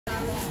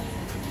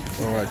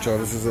Alright, y'all,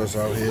 this is us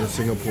out here in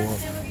Singapore.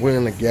 We're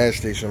in the gas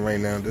station right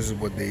now. This is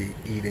what they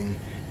eating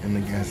in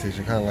the gas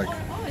station. Kind of like,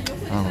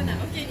 I don't know,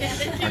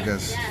 I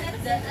guess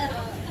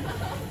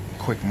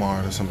Quick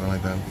Mart or something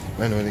like that.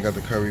 Anyway, they got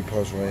the curry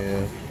puffs right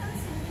here.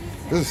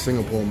 This is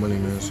Singapore money,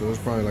 man, so it's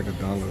probably like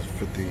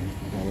 $1.50,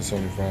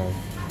 $1.75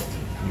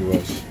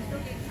 US.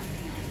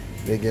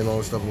 They getting all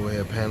the stuff over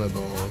here,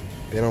 Panadol.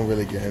 They don't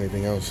really get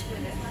anything else.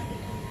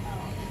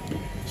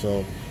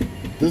 So,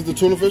 this is the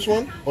tuna fish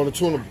one? Or the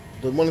tuna,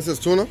 the one that says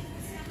tuna?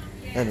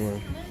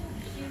 Anyway,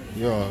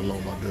 you all know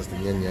about this, the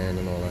yin yang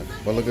and all that.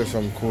 But look at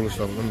some cooler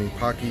stuff. I mean,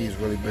 Pocky is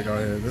really big out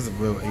here. This is a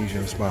real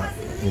Asian spot,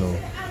 you know,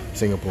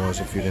 Singapore, as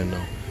if you didn't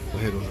know.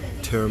 But here goes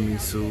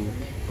tiramisu,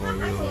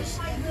 Oreos,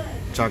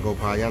 choco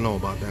pie. Y'all know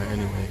about that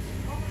anyway,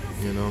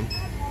 you know.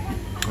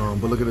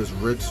 But look at this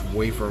Ritz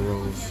wafer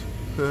rolls,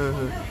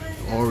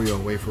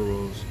 Oreo wafer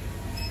rolls.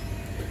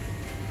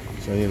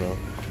 So you know,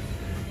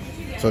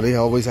 so they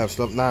always have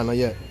stuff. Nah, not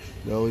yet.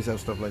 They always have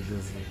stuff like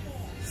this,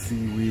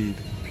 seaweed,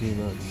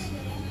 peanuts.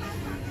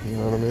 You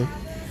know what I mean?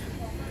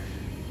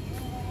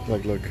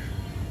 Like, look,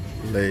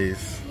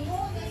 Lay's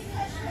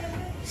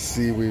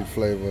seaweed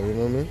flavor. You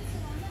know what I mean?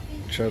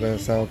 Cheddar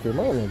and sour cream.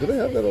 I don't know. Do they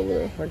have that over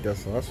there? I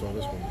guess so. I saw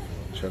this one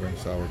before. Cheddar and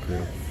sour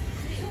cream.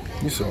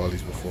 You saw all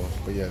these before,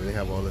 but yeah, they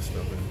have all this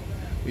stuff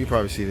in. You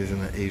probably see this in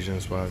the Asian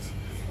spots,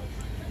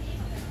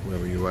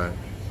 wherever you at,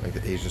 like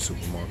the Asian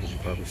supermarkets. You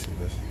probably see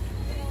this.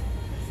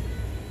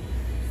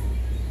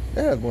 I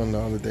had one the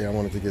other day. I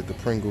wanted to get the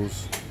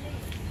Pringles,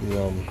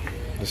 the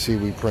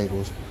seaweed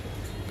Pringles,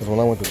 because when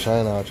I went to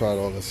China, I tried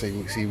all the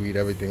seaweed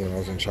everything when I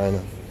was in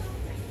China.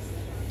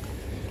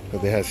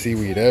 But they had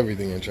seaweed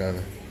everything in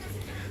China.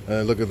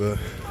 Look at the,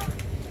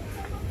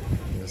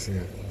 let's see,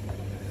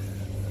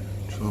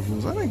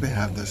 truffles. I think they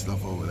have this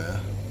stuff over there.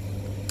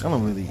 I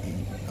don't really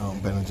eat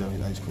Ben &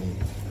 Jerry's ice cream,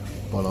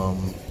 but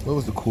what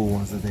was the cool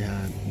ones that they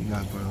had? You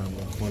guys probably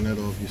remember.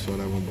 Cornetto, if you saw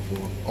that one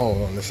before.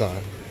 Oh, on the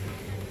side.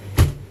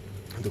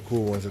 The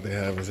cool ones that they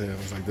have is here.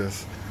 It's like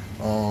this.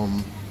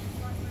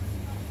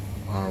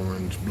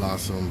 Orange,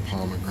 blossom,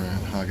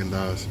 pomegranate,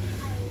 Haagen-Dazs,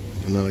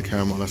 another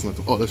caramel. That's not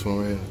the, oh, this one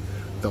right here.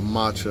 The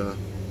matcha,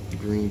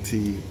 green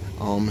tea,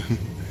 almond,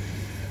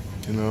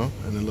 you know,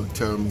 and then look,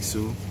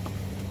 tiramisu.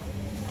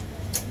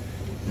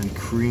 And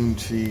cream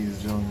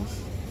cheese, Jones.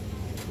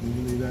 Can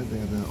you believe that? They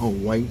have that. Oh,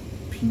 white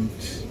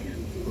peach,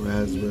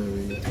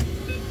 raspberry,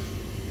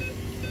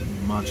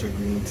 matcha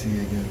green tea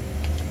again.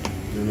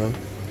 You know?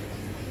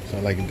 So I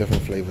like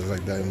different flavors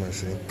like that, you might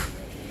see.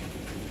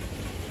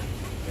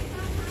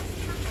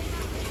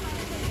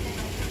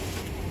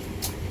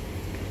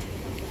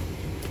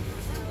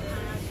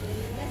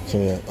 So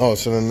yeah. Oh,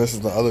 so then this is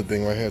the other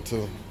thing right here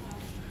too.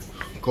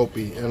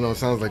 Kopi. I know it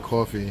sounds like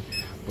coffee,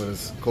 but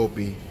it's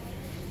kopi.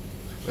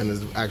 And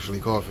it's actually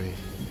coffee.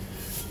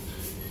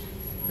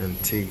 And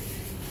tea.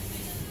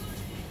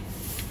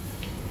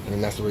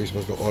 And that's the way you're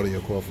supposed to order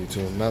your coffee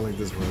too. Not like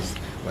this was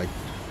like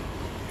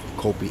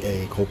Kopi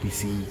A, Kopi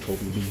C,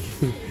 Kopi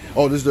B.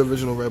 Oh, this is the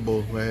original Red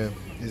Bull right here.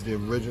 This is the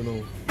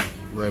original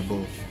Red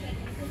Bull.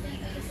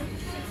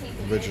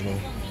 Original.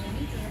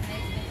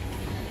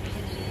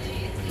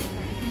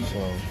 So,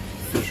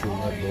 official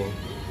Red Bull.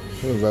 I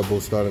think Red Bull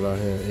started out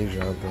here in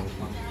Asia, I think.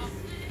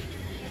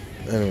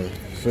 Anyway,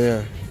 so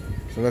yeah.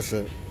 So that's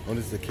it. Oh,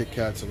 this is the Kit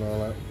Kats and all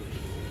that.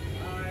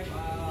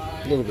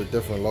 A little bit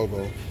different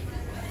logo.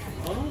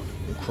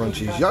 The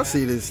crunchies. Y'all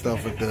see this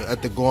stuff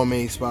at the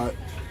gourmet spot.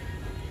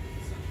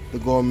 The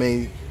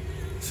gourmet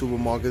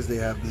supermarkets, they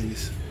have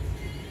these.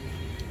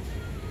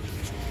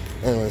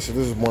 Anyway, so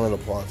this is one of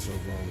the parts of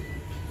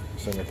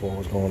Singapore.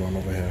 What's going on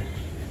over here?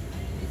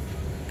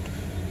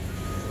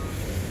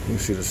 You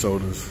see the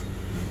sodas.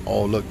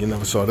 Oh, look, you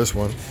never saw this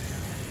one.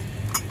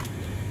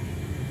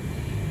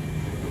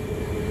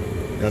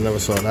 I never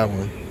saw that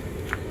one.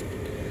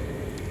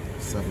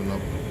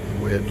 7-Up.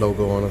 Weird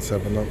logo on a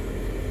 7-Up.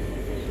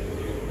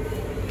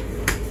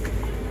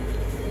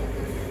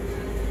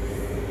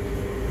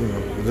 You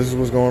know, this is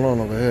what's going on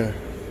over here.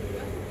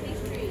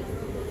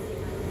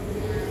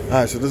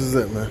 Alright, so this is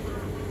it, man.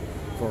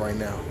 For right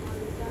now.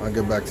 I'll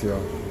get back to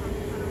y'all.